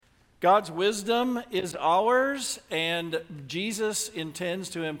God's wisdom is ours, and Jesus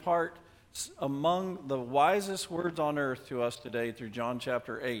intends to impart among the wisest words on earth to us today through John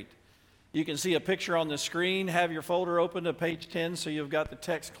chapter 8. You can see a picture on the screen. Have your folder open to page 10 so you've got the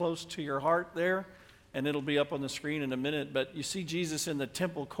text close to your heart there, and it'll be up on the screen in a minute. But you see Jesus in the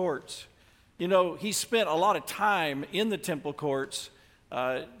temple courts. You know, he spent a lot of time in the temple courts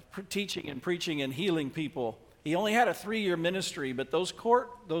teaching and preaching and healing people. He only had a 3-year ministry, but those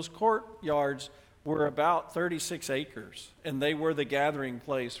courtyards were about 36 acres, and they were the gathering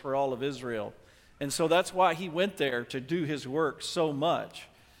place for all of Israel. And so that's why he went there to do his work so much.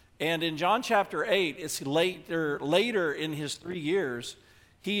 And in John chapter 8, it's later in his 3 years,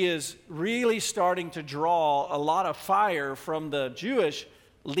 he is really starting to draw a lot of fire from the Jewish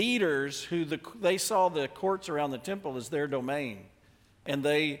leaders who they saw the courts around the temple as their domain. And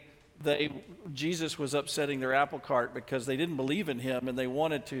Jesus was upsetting their apple cart because they didn't believe in him and they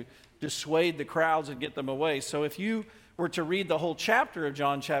wanted to dissuade the crowds and get them away. So if you were to read the whole chapter of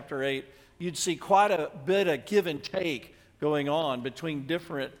John chapter 8, you'd see quite a bit of give and take going on between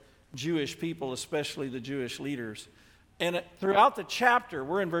different Jewish people, especially the Jewish leaders. And throughout the chapter,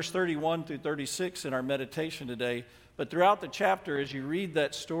 we're in verse 31 through 36 in our meditation today, but throughout the chapter, as you read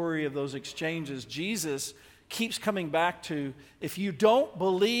that story of those exchanges, Jesus keeps coming back to, if you don't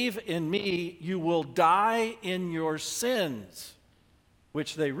believe in me, you will die in your sins,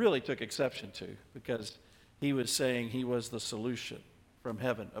 which they really took exception to because he was saying he was the solution from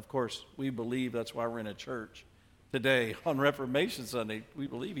heaven. Of course, we believe, that's why we're in a church today on Reformation Sunday. We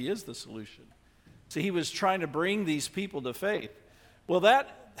believe he is the solution. So he was trying to bring these people to faith. Well,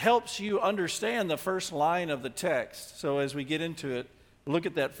 that helps you understand the first line of the text. So as we get into it, look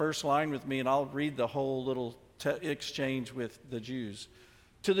at that first line with me, and I'll read the whole little exchange with the Jews.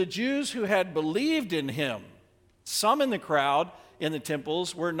 To the Jews who had believed in him, some in the crowd in the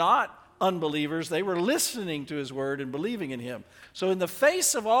temples were not unbelievers. They were listening to his word and believing in him. So in the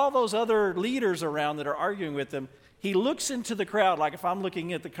face of all those other leaders around that are arguing with him, he looks into the crowd, like if I'm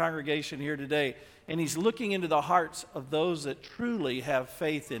looking at the congregation here today, and he's looking into the hearts of those that truly have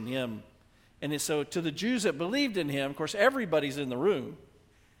faith in him. And so to the Jews that believed in him, of course, everybody's in the room.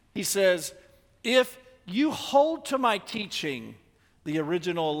 He says, if you hold to my teaching, the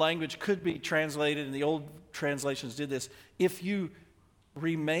original language could be translated, and the old translations did this, if you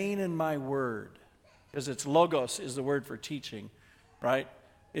remain in my word, because it's logos is the word for teaching, right?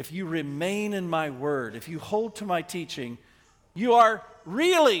 If you remain in my word, if you hold to my teaching, you are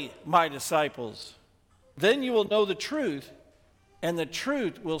really my disciples. Then you will know the truth, and the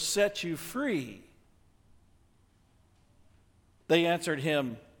truth will set you free. They answered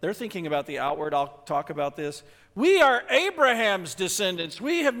him, they're thinking about the outward, I'll talk about this. We are Abraham's descendants.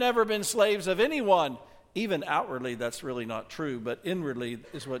 We have never been slaves of anyone. Even outwardly, that's really not true, but inwardly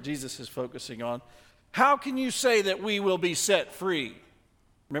is what Jesus is focusing on. How can you say that we will be set free?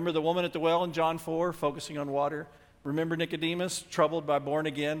 Remember the woman at the well in John 4, focusing on water? Remember Nicodemus, troubled by born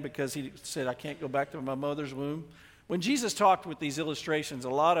again because he said, I can't go back to my mother's womb? When Jesus talked with these illustrations, a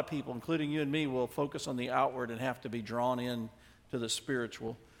lot of people, including you and me, will focus on the outward and have to be drawn in to the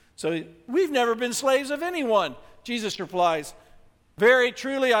spiritual. So we've never been slaves of anyone. Jesus replies, very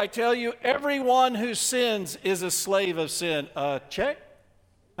truly I tell you, everyone who sins is a slave of sin. Check.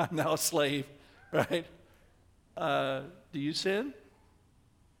 I'm now a slave, right? Do you sin?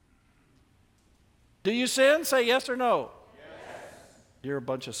 Do you sin? Say yes or no. Yes. You're a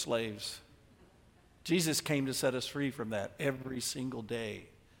bunch of slaves. Jesus came to set us free from that every single day.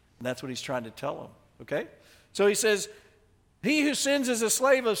 And that's what he's trying to tell them, okay? So he says, he who sins is a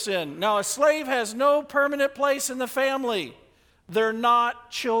slave of sin. Now, a slave has no permanent place in the family. They're not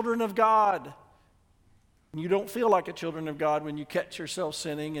children of God. You don't feel like a children of God when you catch yourself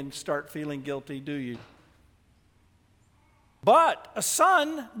sinning and start feeling guilty, do you? But a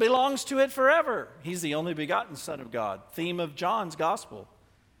son belongs to it forever. He's the only begotten Son of God, theme of John's gospel.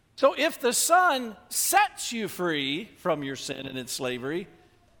 So if the Son sets you free from your sin and its slavery,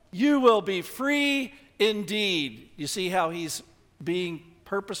 you will be free indeed. You see how he's being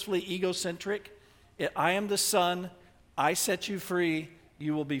purposefully egocentric? I am the Son. I set you free.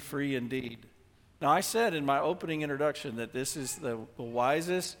 You will be free indeed. Now, I said in my opening introduction that this is the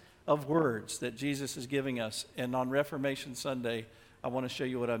wisest of words that Jesus is giving us. And on Reformation Sunday, I want to show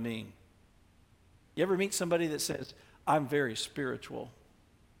you what I mean. You ever meet somebody that says, I'm very spiritual?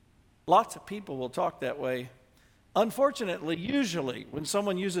 Lots of people will talk that way. Unfortunately, usually, when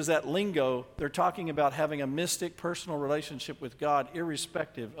someone uses that lingo, they're talking about having a mystic personal relationship with God,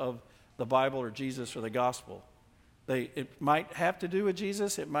 irrespective of the Bible or Jesus or the gospel. It might have to do with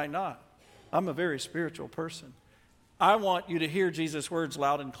Jesus, it might not. I'm a very spiritual person. I want you to hear Jesus' words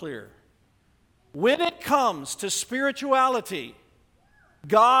loud and clear. When it comes to spirituality,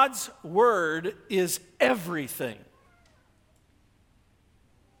 God's word is everything.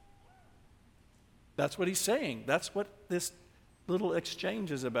 That's what he's saying. That's what this little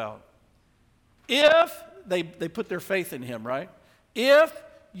exchange is about. If they put their faith in him, right? If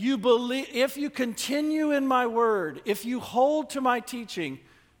you believe, if you continue in my word, if you hold to my teaching,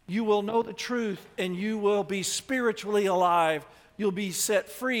 you will know the truth and you will be spiritually alive. You'll be set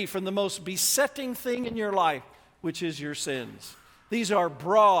free from the most besetting thing in your life, which is your sins. These are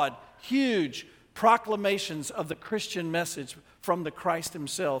broad, huge proclamations of the Christian message from the Christ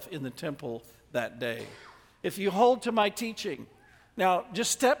himself in the temple that day. If you hold to my teaching. Now,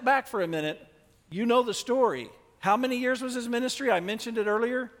 just step back for a minute. You know the story. How many years was his ministry? I mentioned it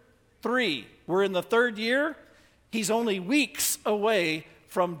earlier. 3. We're in the 3rd year. He's only weeks away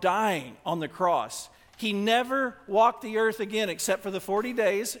from dying on the cross. He never walked the earth again except for the 40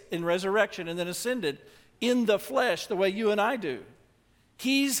 days in resurrection and then ascended in the flesh the way you and I do.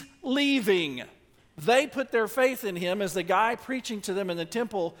 He's leaving. They put their faith in him as the guy preaching to them in the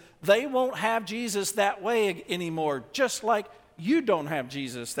temple. They won't have Jesus that way anymore, just like you don't have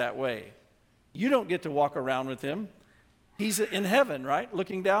Jesus that way. You don't get to walk around with him. He's in heaven, right?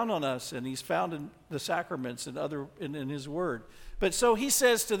 Looking down on us, and he's found in the sacraments and in his word. But so he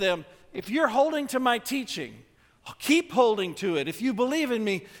says to them, if you're holding to my teaching, keep holding to it. If you believe in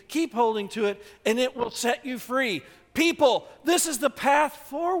me, keep holding to it, and it will set you free. People, this is the path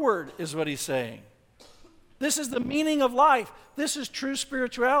forward, is what he's saying. This is the meaning of life. This is true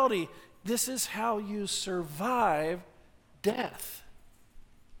spirituality. This is how you survive death.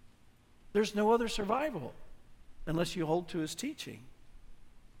 There's no other survival unless you hold to his teaching.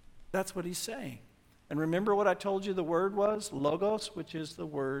 That's what he's saying. And remember what I told you the word was? Logos, which is the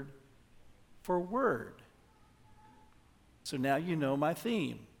word for word. So now you know my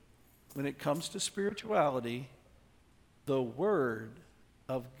theme. When it comes to spirituality, the word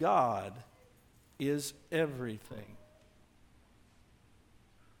of God is everything.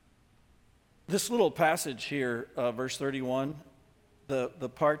 This little passage here, verse 31, the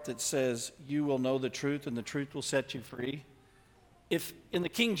part that says, you will know the truth and the truth will set you free. If in the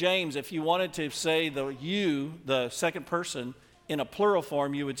King James, if you wanted to say the second person, in a plural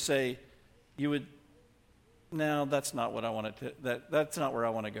form, you would say, no, that's not what I wanted to, that's not where I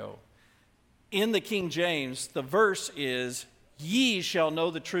want to go. In the King James, the verse is, ye shall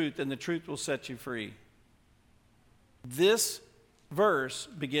know the truth, and the truth will set you free. This verse,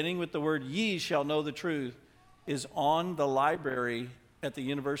 beginning with the word ye shall know the truth, is on the library at the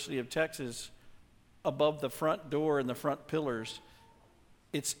University of Texas above the front door and the front pillars.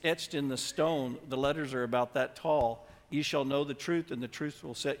 It's etched in the stone. The letters are about that tall. Ye shall know the truth, and the truth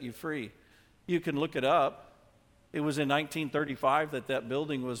will set you free. You can look it up. It was in 1935 that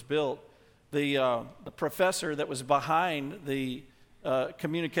building was built. The professor that was behind the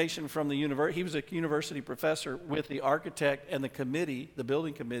communication from the university, he was a university professor with the architect and the committee, the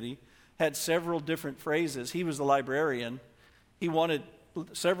building committee, had several different phrases. He was the librarian. He wanted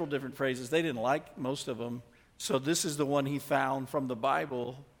several different phrases. They didn't like most of them. So this is the one he found from the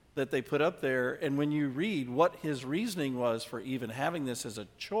Bible that they put up there. And when you read what his reasoning was for even having this as a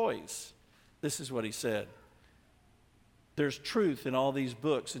choice, this is what he said. There's truth in all these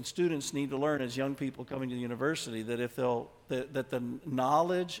books, and students need to learn as young people coming to the university that that the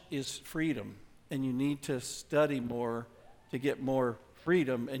knowledge is freedom, and you need to study more to get more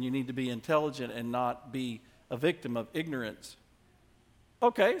freedom, and you need to be intelligent and not be a victim of ignorance.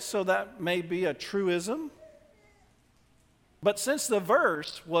 Okay, so that may be a truism, but since the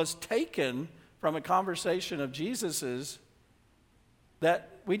verse was taken from a conversation of Jesus's, that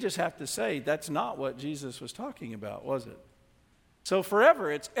we just have to say that's not what Jesus was talking about, was it? So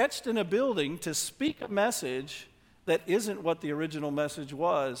forever it's etched in a building to speak a message that isn't what the original message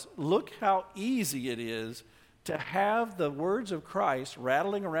was. Look how easy it is to have the words of Christ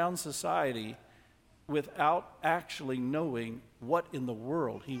rattling around society without actually knowing what in the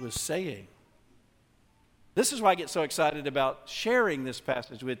world he was saying. This is why I get so excited about sharing this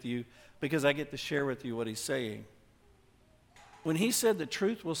passage with you, because I get to share with you what he's saying. When he said the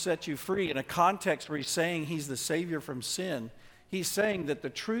truth will set you free, in a context where he's saying he's the Savior from sin, he's saying that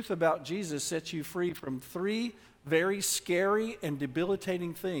the truth about Jesus sets you free from 3 very scary and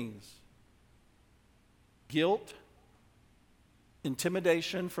debilitating things. Guilt,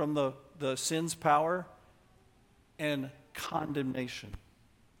 intimidation from the sin's power, and condemnation.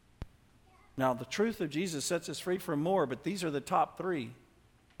 Now, the truth of Jesus sets us free from more, but these are the top 3.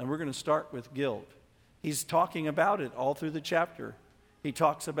 And we're going to start with guilt. He's talking about it all through the chapter. He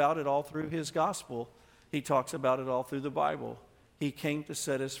talks about it all through his gospel. He talks about it all through the Bible. He came to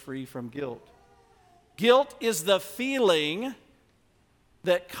set us free from guilt. Guilt is the feeling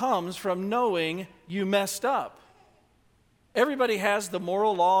that comes from knowing you messed up. Everybody has the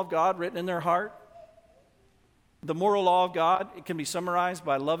moral law of God written in their heart. The moral law of God, it can be summarized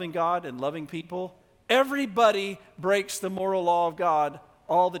by loving God and loving people. Everybody breaks the moral law of God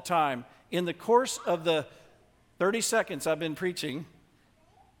all the time. In the course of the 30 seconds I've been preaching,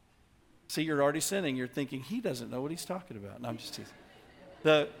 see, you're already sinning. You're thinking, he doesn't know what he's talking about. No, I'm just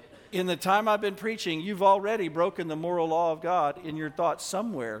teasing. In the time I've been preaching, you've already broken the moral law of God in your thoughts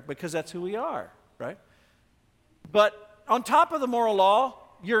somewhere, because that's who we are, right? But on top of the moral law,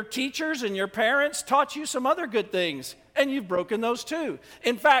 your teachers and your parents taught you some other good things, and you've broken those too.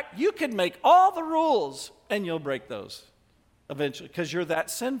 In fact, you could make all the rules, and you'll break those eventually, because you're that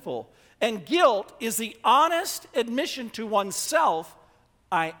sinful. And guilt is the honest admission to oneself,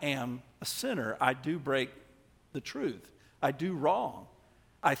 I am a sinner. I do break the truth. I do wrong.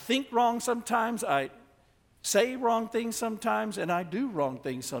 I think wrong sometimes. I say wrong things sometimes, and I do wrong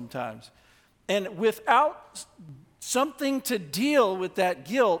things sometimes. And without something to deal with that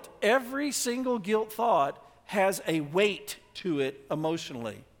guilt, every single guilt thought has a weight to it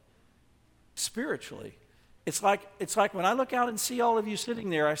emotionally, spiritually. It's like when I look out and see all of you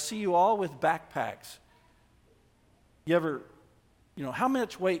sitting there, I see you all with backpacks. How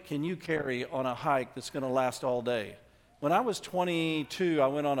much weight can you carry on a hike that's going to last all day? When I was 22, I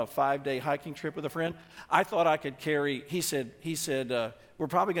went on a 5-day hiking trip with a friend. I thought I could carry, he said, we're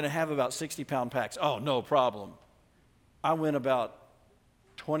probably going to have about 60-pound packs. Oh, no problem. I went about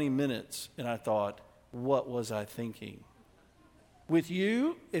 20 minutes, and I thought, what was I thinking? With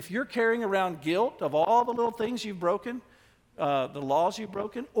you, if you're carrying around guilt of all the little things you've broken, the laws you've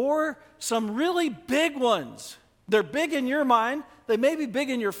broken, or some really big ones, they're big in your mind, they may be big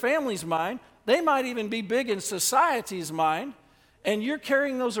in your family's mind, they might even be big in society's mind, and you're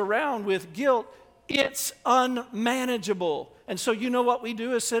carrying those around with guilt, it's unmanageable. And so you know what we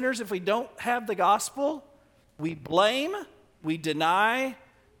do as sinners if we don't have the gospel? We blame, we deny,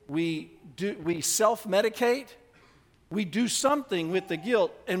 we self-medicate, we do something with the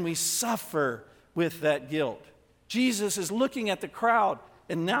guilt, and we suffer with that guilt. Jesus is looking at the crowd,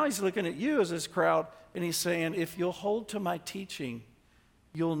 and now he's looking at you as this crowd, and he's saying, if you'll hold to my teaching,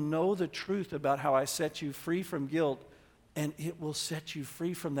 you'll know the truth about how I set you free from guilt, and it will set you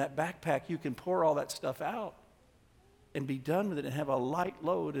free from that backpack. You can pour all that stuff out and be done with it and have a light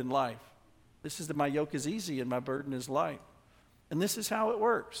load in life. My yoke is easy and my burden is light. And this is how it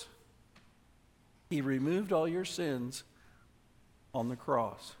works. He removed all your sins on the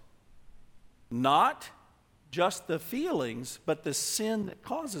cross. Not just the feelings, but the sin that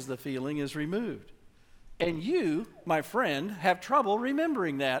causes the feeling is removed. And you, my friend, have trouble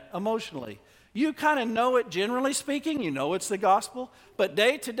remembering that emotionally. You kind of know it generally speaking. You know it's the gospel. But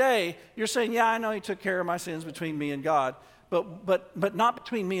day to day, you're saying, yeah, I know he took care of my sins between me and God. But not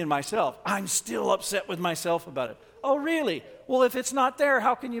between me and myself. I'm still upset with myself about it. Oh, really? Well, if it's not there,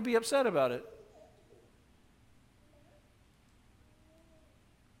 how can you be upset about it?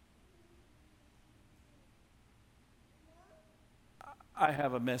 I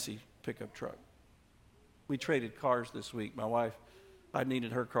have a messy pickup truck. We traded cars this week. My wife, I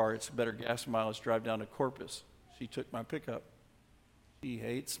needed her car. It's better gas mileage. Drive down to Corpus. She took my pickup. She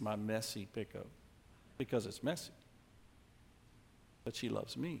hates my messy pickup because it's messy. But she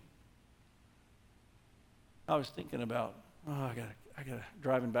loves me. I was thinking about, I gotta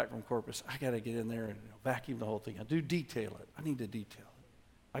driving back from Corpus. I gotta get in there and vacuum the whole thing. I do detail it. I need to detail it.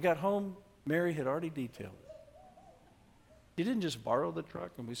 I got home. Mary had already detailed it. She didn't just borrow the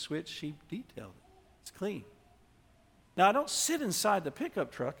truck and we switched. She detailed it. It's clean. Now, I don't sit inside the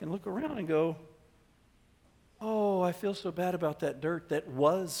pickup truck and look around and go, oh, I feel so bad about that dirt that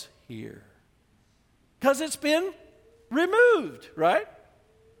was here. Because it's been removed, right?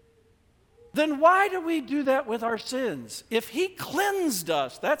 Then why do we do that with our sins? If he cleansed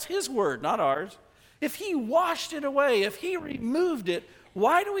us, that's his word, not ours. If he washed it away, if he removed it,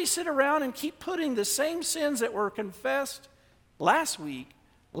 why do we sit around and keep putting the same sins that were confessed last week,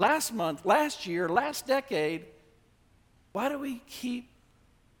 last month, last year, last decade? Why do we keep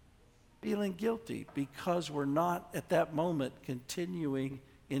feeling guilty? Because we're not at that moment continuing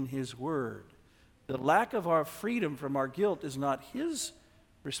in his word. The lack of our freedom from our guilt is not his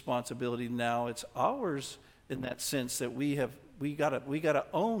responsibility now. It's ours in that sense that we gotta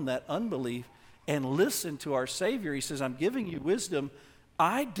own that unbelief and listen to our Savior. He says, I'm giving you wisdom.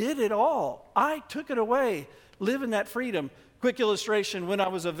 I did it all. I took it away. Live in that freedom. Quick illustration, when I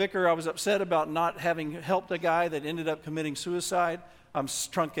was a vicar, I was upset about not having helped a guy that ended up committing suicide. I'm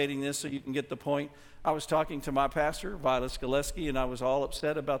truncating this so you can get the point. I was talking to my pastor, Vilas Gillespie, and I was all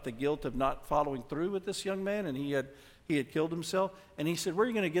upset about the guilt of not following through with this young man, and he had killed himself. And he said, where are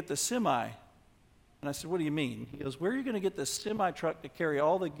you going to get the semi? And I said, what do you mean? He goes, where are you going to get the semi truck to carry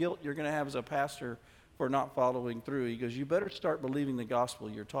all the guilt you're going to have as a pastor for not following through? He goes, you better start believing the gospel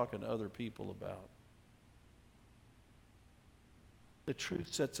you're talking to other people about. The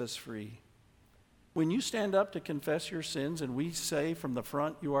truth sets us free. When you stand up to confess your sins and we say from the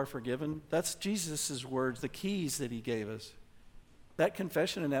front, you are forgiven, that's Jesus' words, the keys that he gave us. That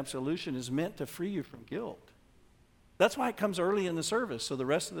confession and absolution is meant to free you from guilt. That's why it comes early in the service. So the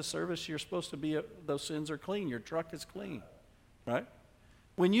rest of the service, you're supposed to be, those sins are clean. Your truck is clean, right?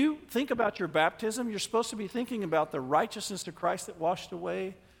 When you think about your baptism, you're supposed to be thinking about the righteousness of Christ that washed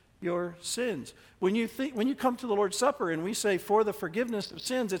away your sins. When you come to the Lord's Supper and we say, for the forgiveness of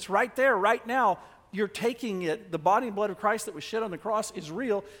sins, it's right there, right now. You're taking it. The body and blood of Christ that was shed on the cross is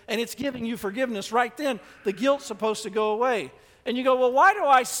real, and it's giving you forgiveness right then. The guilt's supposed to go away. And you go, well, why do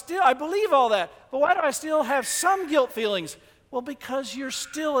I believe all that, but why do I still have some guilt feelings? Well, because you're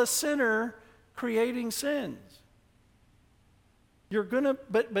still a sinner creating sins.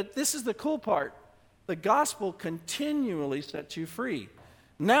 But this is the cool part. The gospel continually sets you free.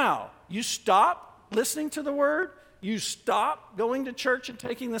 Now, you stop listening to the word, you stop going to church and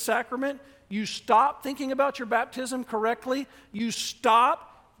taking the sacrament, you stop thinking about your baptism correctly, you stop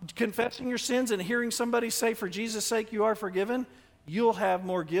confessing your sins and hearing somebody say, for Jesus' sake, you are forgiven, you'll have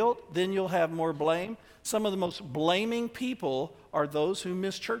more guilt, then you'll have more blame. Some of the most blaming people are those who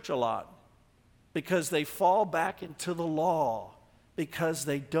miss church a lot because they fall back into the law, because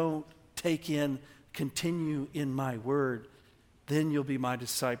they don't continue in my word. Then you'll be my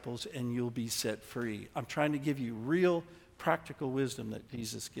disciples and you'll be set free. I'm trying to give you real practical wisdom that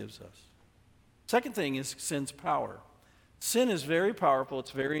Jesus gives us. Second thing is sin's power. Sin is very powerful,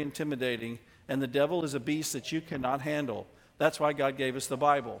 it's very intimidating, and the devil is a beast that you cannot handle. That's why God gave us the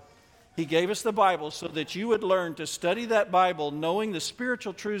Bible. He gave us the Bible so that you would learn to study that Bible, knowing the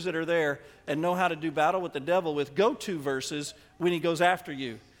spiritual truths that are there, and know how to do battle with the devil with go-to verses when he goes after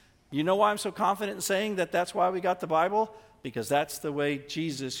you. You know why I'm so confident in saying that that's why we got the Bible? Because that's the way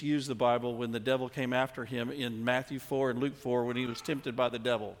Jesus used the Bible when the devil came after him in Matthew 4 and Luke 4 when he was tempted by the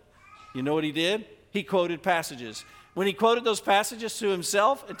devil. You know what he did? He quoted passages. When he quoted those passages to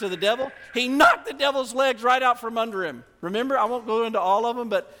himself and to the devil, he knocked the devil's legs right out from under him. Remember, I won't go into all of them,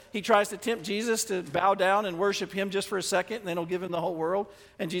 but he tries to tempt Jesus to bow down and worship him just for a second, and then he'll give him the whole world.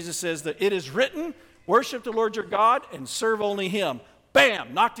 And Jesus says that it is written, worship the Lord your God and serve only him.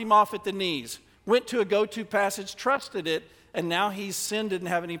 Bam, knocked him off at the knees. Went to a go-to passage, trusted it, and now he's sinned, didn't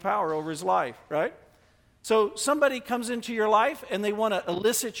have any power over his life, right? So somebody comes into your life and they want to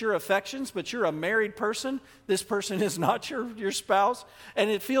elicit your affections, but you're a married person. This person is not your spouse. And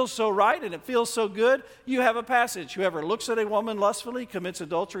it feels so right and it feels so good. You have a passage. Whoever looks at a woman lustfully commits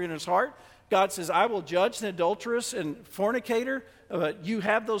adultery in his heart. God says, I will judge the adulteress and fornicator. You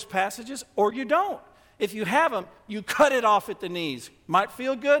have those passages or you don't. If you have them, you cut it off at the knees. Might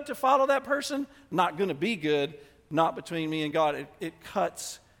feel good to follow that person. Not going to be good. Not between me and God. It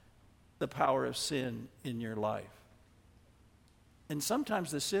cuts the power of sin in your life. And sometimes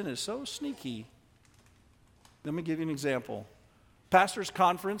the sin is so sneaky. Let me give you an example. Pastor's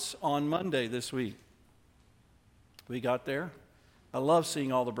conference on Monday this week. We got there. I love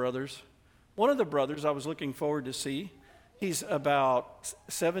seeing all the brothers. One of the brothers I was looking forward to see, he's about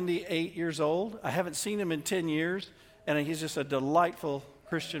 78 years old. I haven't seen him in 10 years, and he's just a delightful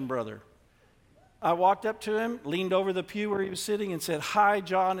Christian brother. I walked up to him, leaned over the pew where he was sitting and said, hi,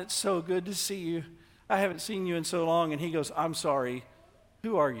 John, it's so good to see you. I haven't seen you in so long. And he goes, I'm sorry,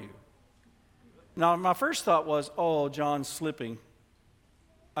 who are you? Now, my first thought was, oh, John's slipping.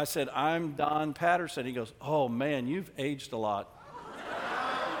 I said, I'm Don Patterson. He goes, oh, man, you've aged a lot.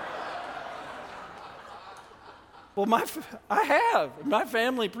 Well, I have. My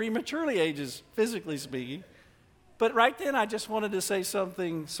family prematurely ages, physically speaking. But right then, I just wanted to say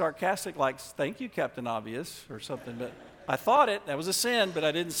something sarcastic like, thank you, Captain Obvious, or something. But I thought it. That was a sin, but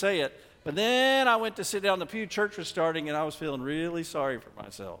I didn't say it. But then I went to sit down in the pew. Church was starting, and I was feeling really sorry for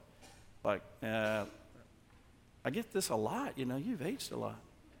myself. Like, I get this a lot. You know, you've aged a lot.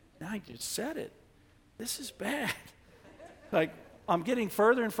 Now I just said it. This is bad. Like, I'm getting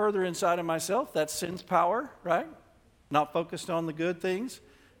further and further inside of myself. That's sin's power, right? Not focused on the good things.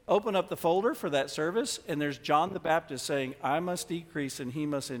 Open up the folder for that service, and there's John the Baptist saying, I must decrease and he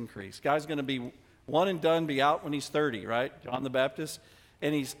must increase. Guy's going to be one and done, be out when he's 30, right? John the Baptist.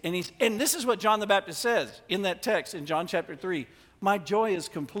 And this is what John the Baptist says in that text in John chapter 3. My joy is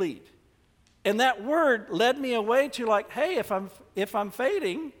complete. And that word led me away to like, hey, if I'm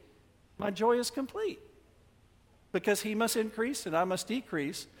fading, my joy is complete. Because he must increase and I must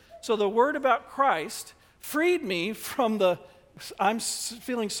decrease. So the word about Christ freed me from I'm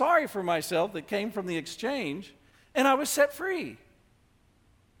feeling sorry for myself that came from the exchange, and I was set free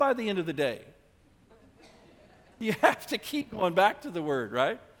by the end of the day. You have to keep going back to the word,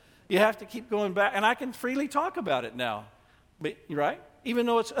 right? You have to keep going back, and I can freely talk about it now, right? Even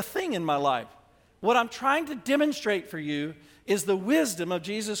though it's a thing in my life. What I'm trying to demonstrate for you is the wisdom of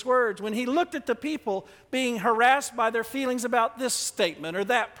Jesus' words. When he looked at the people being harassed by their feelings about this statement or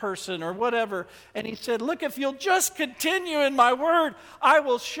that person or whatever, and he said, look, if you'll just continue in my word, I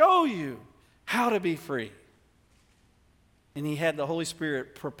will show you how to be free. And he had the Holy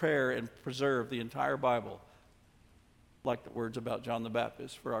Spirit prepare and preserve the entire Bible, like the words about John the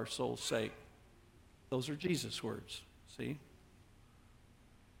Baptist, for our soul's sake. Those are Jesus' words, see?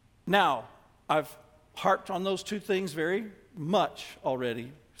 Now, I've harped on those two things very much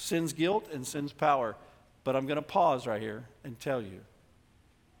already, sin's guilt and sin's power. But I'm going to pause right here and tell you,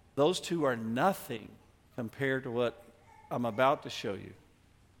 those two are nothing compared to what I'm about to show you.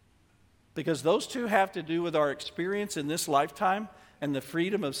 Because those two have to do with our experience in this lifetime and the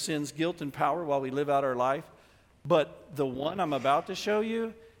freedom of sin's guilt and power while we live out our life. But the one I'm about to show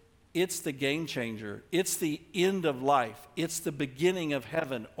you, it's the game changer. It's the end of life. It's the beginning of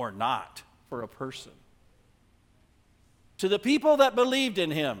heaven or not for a person. To the people that believed in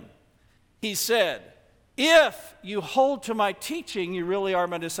him, he said, if you hold to my teaching, you really are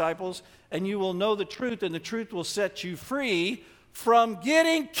my disciples, and you will know the truth, and the truth will set you free from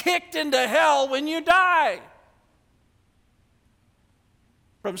getting kicked into hell when you die.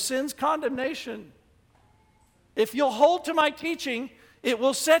 From sin's condemnation. If you'll hold to my teaching, it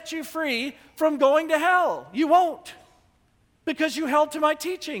will set you free from going to hell. You won't, because you held to my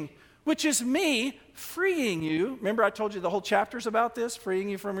teaching, which is me freeing you. Remember I told you the whole chapter's about this, freeing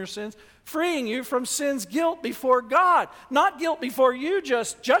you from your sins? Freeing you from sin's guilt before God. Not guilt before you,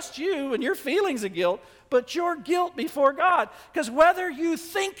 just you and your feelings of guilt, but your guilt before God. Because whether you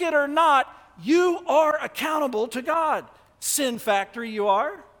think it or not, you are accountable to God. Sin factory you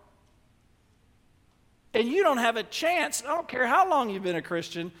are. And you don't have a chance, I don't care how long you've been a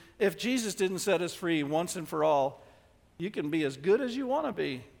Christian, if Jesus didn't set us free once and for all. You can be as good as you want to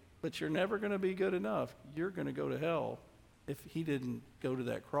be, but you're never going to be good enough. You're going to go to hell if he didn't go to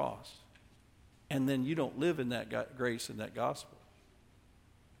that cross. And then you don't live in that grace and that gospel.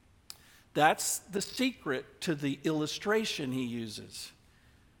 That's the secret to the illustration he uses.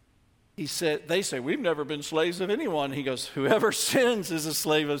 He said, they say, we've never been slaves of anyone. He goes, whoever sins is a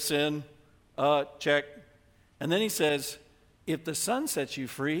slave of sin. Check. And then he says, if the Son sets you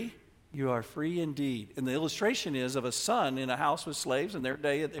free, you are free indeed. And the illustration is of a son in a house with slaves. In their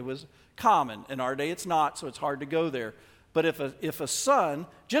day, it was common. In our day, it's not, so it's hard to go there. But if a son,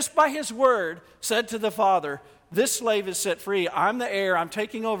 just by his word, said to the father, this slave is set free. I'm the heir. I'm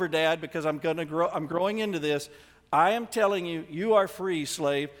taking over, Dad, because I'm growing into this. I am telling you, you are free,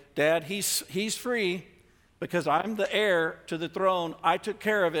 slave. Dad, he's free because I'm the heir to the throne. I took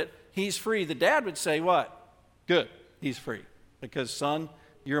care of it. He's free. The dad would say what? Good, he's free. Because, son,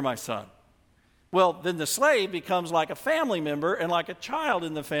 you're my son. Well, then the slave becomes like a family member and like a child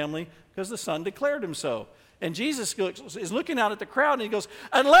in the family because the son declared him so. And Jesus is looking out at the crowd and he goes,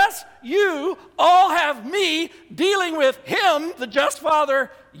 unless you all have me dealing with him, the just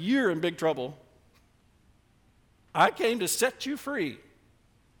father, you're in big trouble. I came to set you free.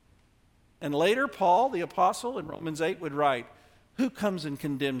 And later, Paul, the apostle, in Romans 8 would write, who comes and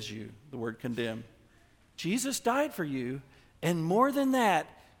condemns you? The word condemn. Jesus died for you, and more than that,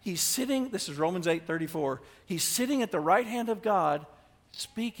 he's sitting, this is Romans 8:34, he's sitting at the right hand of God,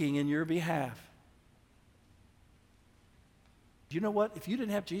 speaking in your behalf. Do you know what? If you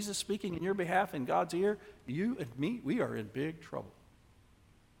didn't have Jesus speaking in your behalf in God's ear, you and me, we are in big trouble.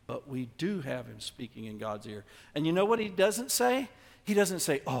 But we do have him speaking in God's ear. And you know what he doesn't say? He doesn't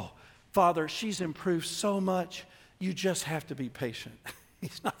say, oh, Father, she's improved so much, you just have to be patient.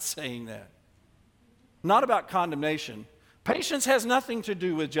 He's not saying that. Not about condemnation. Patience has nothing to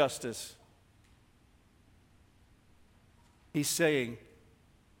do with justice. He's saying,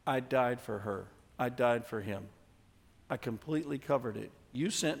 I died for her. I died for him. I completely covered it. You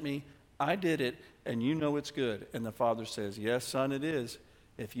sent me. I did it. And you know it's good. And the Father says, yes, son, it is.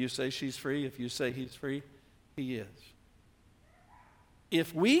 If you say she's free, if you say he's free, he is.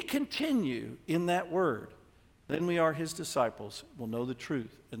 If we continue in that word, then we are his disciples. We'll know the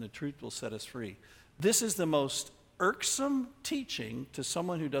truth, and the truth will set us free. This is the most irksome teaching to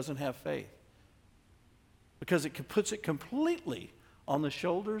someone who doesn't have faith, because it puts it completely on the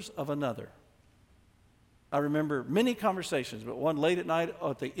shoulders of another. I remember many conversations, but one late at night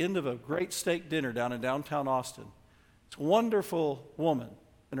at the end of a great steak dinner down in downtown Austin. This wonderful woman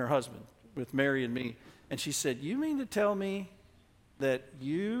and her husband with Mary and me. And she said, "You mean to tell me that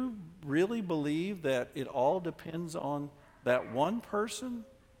you really believe that it all depends on that one person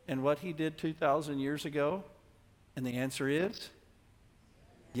and what he did 2,000 years ago?" And the answer is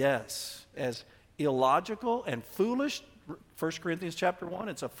yes. As illogical and foolish, 1 Corinthians chapter 1,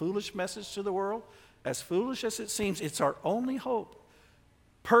 it's a foolish message to the world. As foolish as it seems, it's our only hope.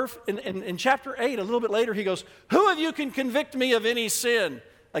 In chapter 8, a little bit later, he goes, "Who of you can convict me of any sin?"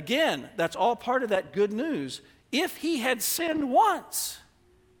 Again, that's all part of that good news. If he had sinned once,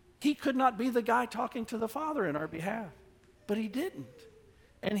 he could not be the guy talking to the Father in our behalf. But he didn't.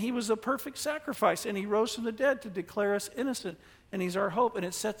 And he was a perfect sacrifice, and he rose from the dead to declare us innocent. And he's our hope, and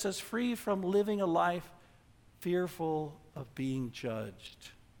it sets us free from living a life fearful of being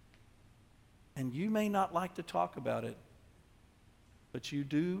judged. And you may not like to talk about it, but you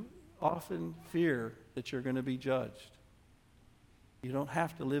do often fear that you're going to be judged. You don't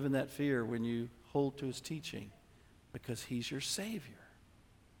have to live in that fear when you hold to his teaching, because he's your Savior.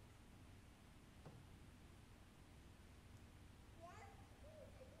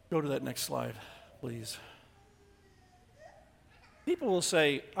 Go to that next slide, please. People will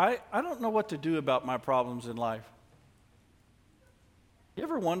say, I don't know what to do about my problems in life. You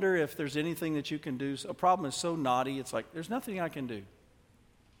ever wonder if there's anything that you can do? A problem is so knotty, it's like, there's nothing I can do.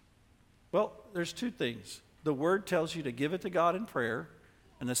 Well, there's two things. The Word tells you to give it to God in prayer.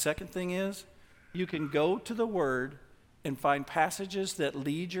 And the second thing is, you can go to the Word and find passages that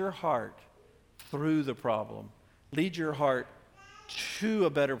lead your heart through the problem, lead your heart to a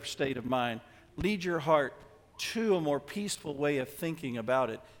better state of mind, lead your heart to a more peaceful way of thinking about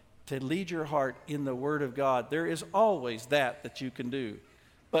it, to lead your heart in the Word of God. There is always that you can do.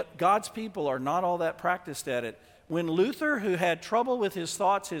 But God's people are not all that practiced at it. When Luther, who had trouble with his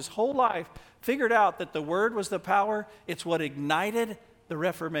thoughts his whole life, figured out that the Word was the power, it's what ignited the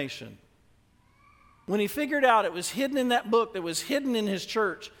Reformation. When he figured out it was hidden in that book that was hidden in his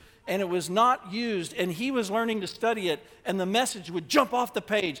church, and it was not used, and he was learning to study it, and the message would jump off the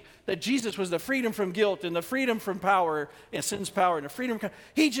page that Jesus was the freedom from guilt and the freedom from power and sin's power and the freedom from...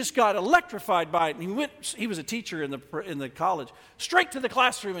 He just got electrified by it, and he was a teacher in the college, straight to the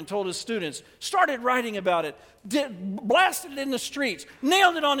classroom and told his students, started writing about it, blasted it in the streets,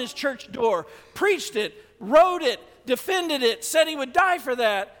 nailed it on his church door, preached it, wrote it, defended it, said he would die for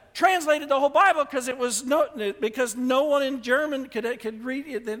that, translated the whole Bible because no one in German could read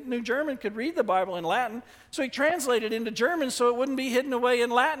it. The New German could read the Bible in Latin, so he translated it into German so it wouldn't be hidden away in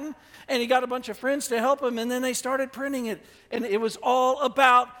Latin. And he got a bunch of friends to help him, and then they started printing it. And it was all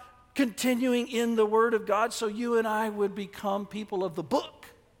about continuing in the Word of God, so you and I would become people of the book.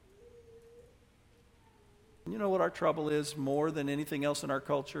 You know what our trouble is more than anything else in our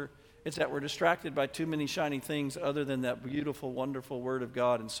culture? It's that we're distracted by too many shiny things other than that beautiful, wonderful Word of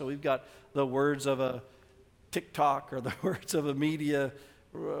God. And so we've got the words of a TikTok or the words of a media,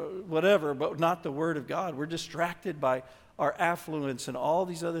 whatever, but not the Word of God. We're distracted by our affluence and all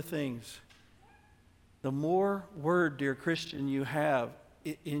these other things. The more Word, dear Christian, you have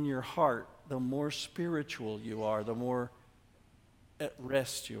in your heart, the more spiritual you are, the more at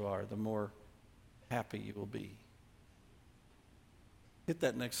rest you are, the more happy you will be. Hit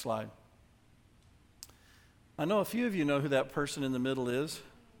that next slide. I know a few of you know who that person in the middle is.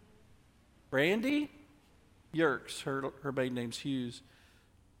 Brandy Yerkes, her maiden name's Hughes,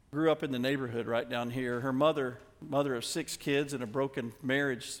 grew up in the neighborhood right down here. Her mother of 6 kids and a broken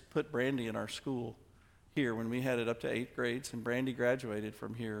marriage, put Brandy in our school here when we had it up to 8th grades, and Brandy graduated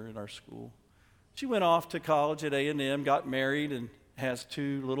from here in our school. She went off to college at A&M, got married, and has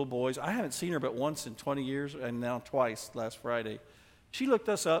 2 little boys. I haven't seen her but once in 20 years, and now twice last Friday. She looked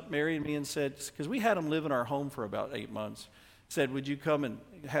us up, Mary and me, and said, because we had them live in our home for about 8 months, said, would you come and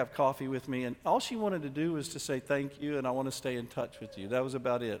have coffee with me? And all she wanted to do was to say thank you, and I want to stay in touch with you. That was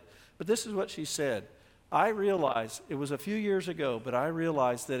about it. But this is what she said. I realized, it was a few years ago, but I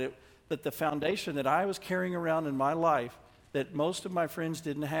realized that the foundation that I was carrying around in my life that most of my friends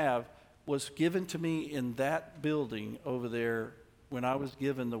didn't have was given to me in that building over there when I was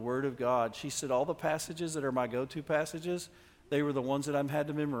given the Word of God. She said all the passages that are my go-to passages, they were the ones that I've had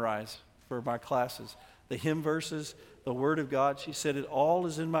to memorize for my classes. The hymn verses, the Word of God, she said it all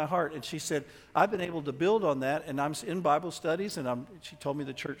is in my heart. And she said, I've been able to build on that, and I'm in Bible studies, and she told me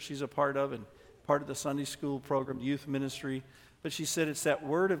the church she's a part of, and part of the Sunday school program, youth ministry. But she said it's that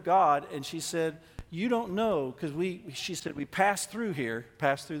Word of God, and she said, you don't know, because she said we passed through here,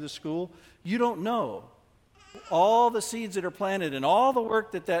 passed through the school. You don't know all the seeds that are planted and all the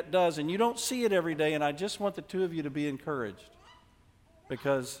work that that does, and you don't see it every day, and I just want the two of you to be encouraged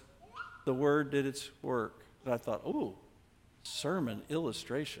because the Word did its work. And I thought, ooh, sermon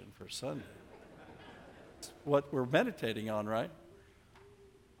illustration for Sunday. It's what we're meditating on, right?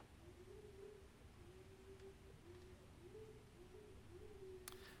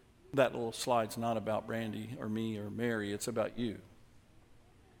 That little slide's not about Brandy or me or Mary. It's about you.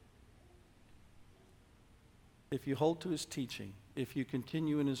 If you hold to his teaching, if you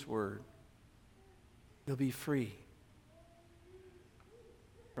continue in his word, you'll be free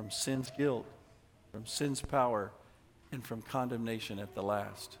from sin's guilt, from sin's power, and from condemnation at the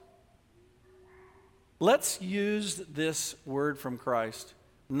last. Let's use this word from Christ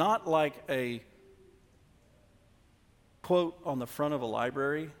not like a quote on the front of a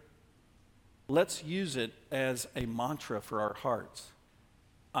library. Let's use it as a mantra for our hearts.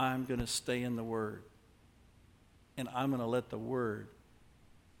 I'm going to stay in the Word, and I'm going to let the Word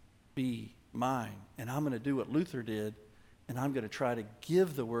be mine, and I'm going to do what Luther did, and I'm going to try to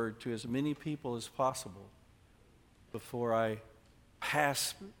give the Word to as many people as possible before I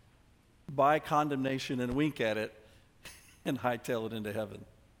pass by condemnation and wink at it and hightail it into heaven.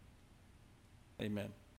 Amen.